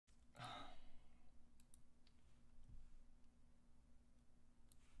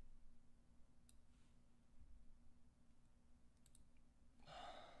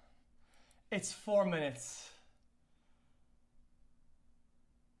It's 4 minutes.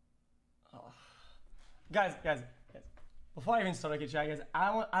 Oh. Guys. Before I even start, okay, chat, guys, I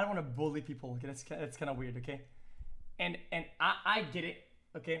don't want to bully people. Okay, that's kind of weird. Okay, and I get it.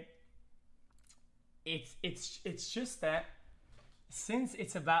 Okay. It's just that since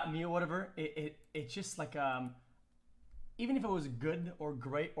it's about me or whatever, it's just like even if it was good or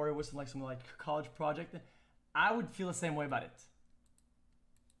great or it was like some like college project, I would feel the same way about it.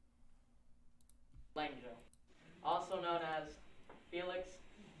 Langjo, also known as Felix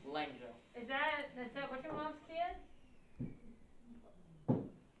Langjo. Is that what your mom's kid?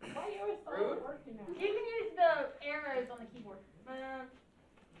 Why you always Rude? working now? You can use the arrows on the keyboard.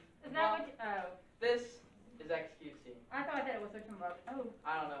 Is that what? Oh, This is xQc. I thought I said it was switching about. Oh,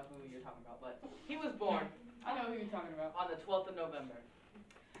 I don't know who you're talking about, but he was born I know who you're talking about. on the 12th of November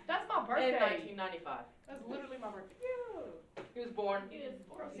That's my in birthday. 1995. That's literally my birthday. He was born, It is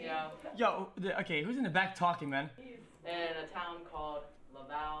 14. you know, Yo, okay, who's in the back talking, man? in a town called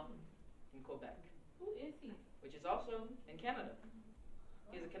Laval in Quebec, Who is he? which is also in Canada.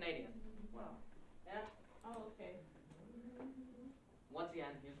 He's a Canadian. Wow. Yeah. Oh, okay. Once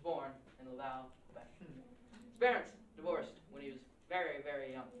again, he was born in Laval, Quebec. His parents divorced when he was very,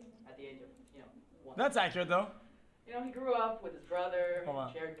 very young, at the age of, 1. That's accurate though. He grew up with his brother, Hold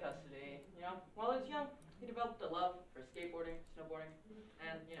on. shared custody. While he was young, he developed a love for skateboarding, snowboarding,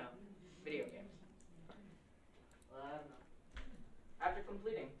 and, video games. After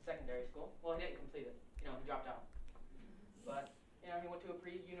completing secondary school, well, he didn't complete it. He dropped out. But, he went to a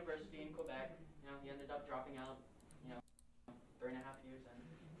pre-university in Quebec. He ended up dropping out, 3.5 years in,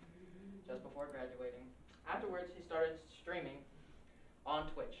 just before graduating. Afterwards, he started streaming on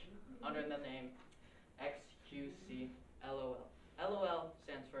Twitch under the name xQc LOL. LOL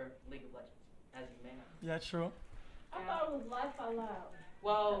stands for League of Legends, as you may know. Yeah, true. I thought it was Laugh Out Loud.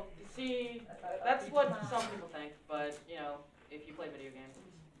 Well, see, that's what some people think, but, if you play video games,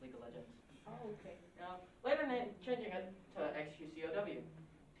 it's League of Legends. Oh, okay. Later changing it to xQCOW,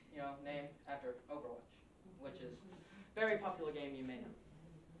 named after Overwatch, which is a very popular game you may know.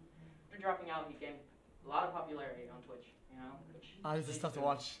 After dropping out, he gained a lot of popularity on Twitch, which This is leads tough to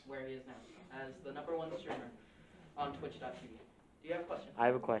watch. where he is now, as the #1 streamer on twitch.tv. Do you have a question? I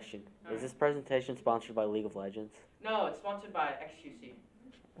have a question. Is this presentation sponsored by League of Legends? No, it's sponsored by xQc.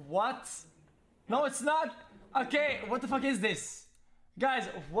 What? No, it's not. Okay, what the fuck is this? Guys,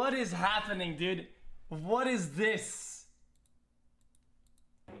 what is happening, dude? What is this?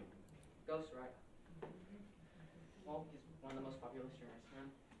 Ghost Rider. Well, he's one of the most popular streamers,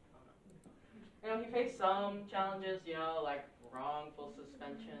 man. He faced some challenges, like wrongful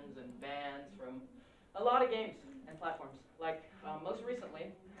suspensions and bans from a lot of games and platforms. Like, most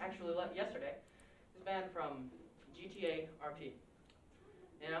recently, actually yesterday, he was banned from GTA RP.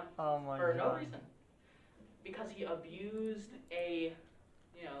 Oh my for god. no reason. Because he abused a,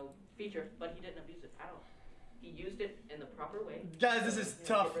 feature, but he didn't abuse it at all. He used it in the proper way. Guys, this is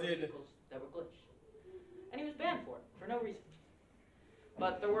tough, Get rid of dude. vehicles that were glitched. And he was banned for no reason.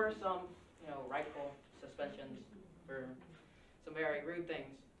 But there were some, rightful suspensions for some very rude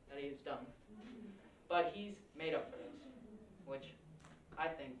things that he's done. But he's made up for those, which I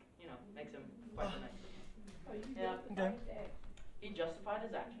think, makes him quite nice. Oh, you Yeah. justified that. He justified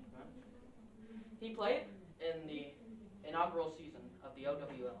his actions, man. He played in the inaugural season of the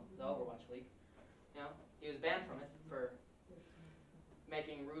OWL, the Overwatch League. He was banned from it for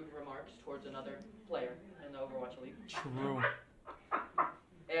making rude remarks towards another player in the Overwatch League. True.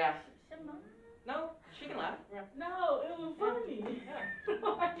 Yeah. No, she can laugh. Yeah. No, it was funny.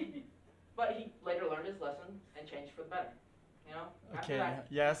 Yeah. But he later learned his lesson and changed for the better. After Okay, that,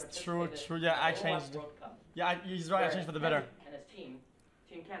 he yes, true, participated true. in Yeah, the I Overwatch changed. World Cup, Yeah, he's right. I where changed for the better. he and his team,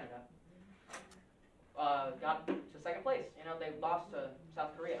 Team Canada, got to second place. They lost to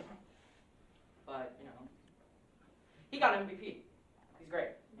South Korea. But, he got MVP. He's great,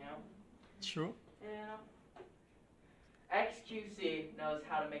 True. xQc knows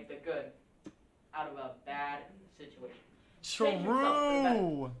how to make the good out of a bad situation. Take himself to the better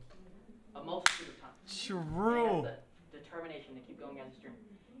True. a multitude of times. He True. has the determination to keep going as a streamer.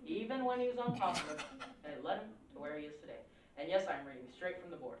 Even when he was unpopular, and it led him to where he is today. And yes, I'm reading straight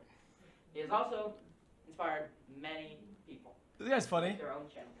from the board. He has also inspired many people This guy's to funny. make their own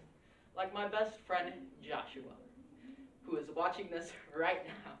channels. Like my best friend, Joshua, who is watching this right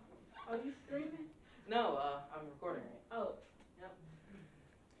now. Are you streaming? No, I'm recording it. Oh. Yep.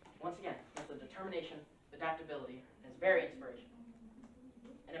 Once again, he has the determination, adaptability, and is very inspirational.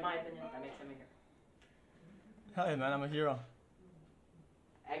 And in my opinion, that makes him a hero. Hell yeah, man, I'm a hero.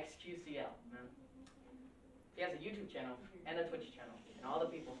 xQCL, man. He has a YouTube channel and a Twitch channel, and all the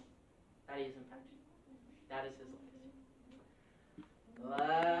people that he is impacted. That is his legacy.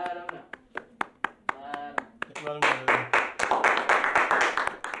 Let him know. Let him know.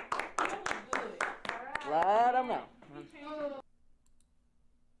 Let him know. Let him know.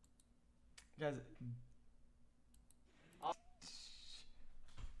 Guys.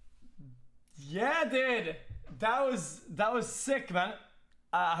 Yeah, dude. That was sick, man.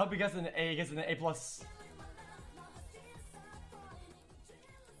 I hope he gets an A. He gets an A+.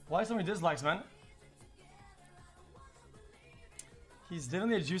 Why so many dislikes, man? He's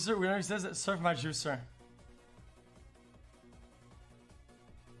definitely a juicer. We know he says surf my juicer.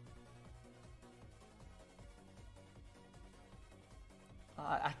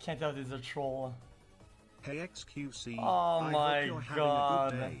 I can't tell if he's a troll. Hey xQc, Oh I my hope you're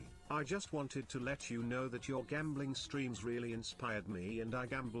God. having a good day. I just wanted to let you know that your gambling streams really inspired me, and I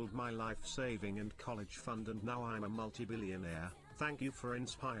gambled my life saving and college fund, and now I'm a multi-billionaire. Thank you for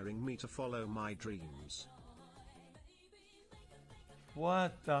inspiring me to follow my dreams.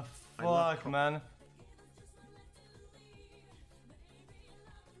 What the I love fuck, man?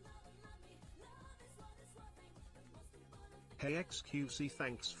 Hey xQc,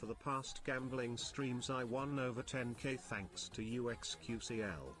 thanks for the past gambling streams. I won over 10k thanks to you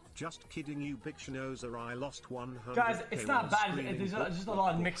xQCL. Just kidding, you bitch noser. I lost 100k. Guys, it's not bad. screaming There's book, just a book, lot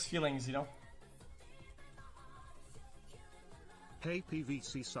of book. mixed feelings, you know? Hey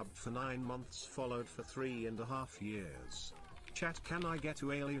PVC subbed for 9 months, followed for 3.5 years. Chat, can I get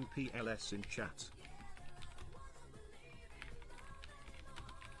to Alien PLS in chat?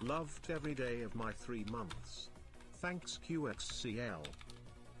 Loved every day of my 3 months. Thanks QXCL.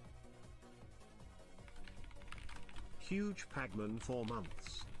 Huge Pagman 4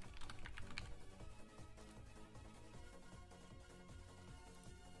 months.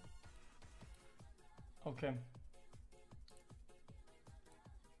 Okay.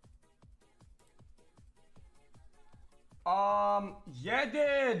 Yeah,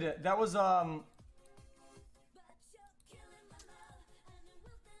 dude. That was that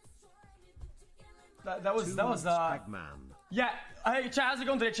was Pagman. yeah. Hey, chat, how's it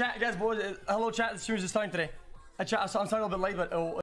going today, chat? Guys, boys, hello, chat. The stream is just starting today. Chat, I'm starting a little bit late, but